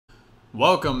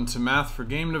Welcome to Math for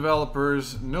Game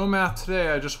Developers. No math today.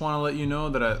 I just want to let you know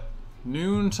that at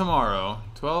noon tomorrow,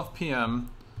 12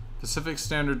 p.m. Pacific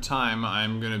Standard Time,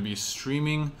 I'm going to be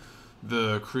streaming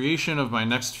the creation of my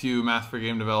next few Math for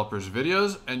Game Developers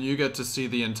videos, and you get to see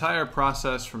the entire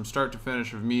process from start to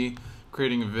finish of me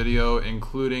creating a video,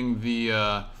 including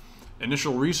the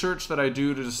initial research that I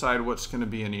do to decide what's going to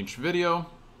be in each video,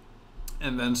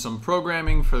 and then some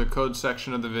programming for the code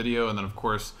section of the video, and then of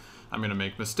course I'm going to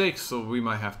make mistakes, so we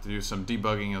might have to do some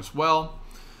debugging as well.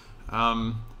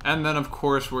 And then of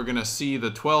course we're going to see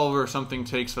the 12 or something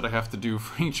takes that I have to do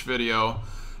for each video.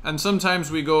 And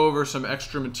sometimes we go over some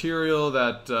extra material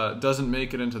that doesn't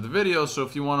make it into the video, so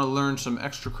if you want to learn some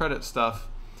extra credit stuff,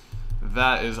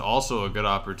 that is also a good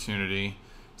opportunity.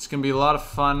 It's going to be a lot of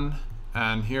fun,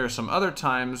 and here are some other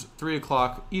times: 3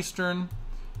 o'clock Eastern,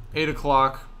 8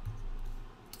 o'clock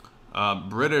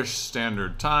British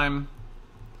Standard Time.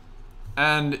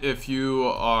 And if you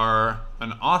are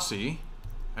an Aussie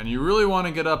and you really want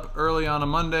to get up early on a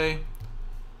Monday,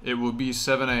 it will be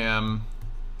 7 a.m.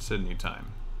 Sydney time.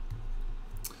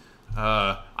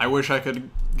 I wish I could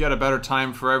get a better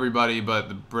time for everybody, but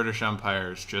the British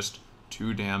Empire is just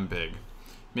too damn big.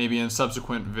 Maybe in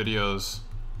subsequent videos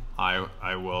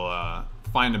I will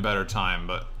find a better time,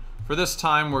 but for this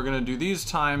time we're going to do these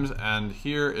times, and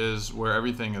here is where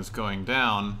everything is going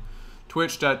down: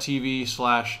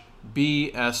 twitch.tv/BSVINO.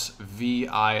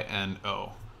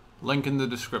 Link in the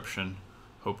description.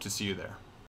 Hope to see you there.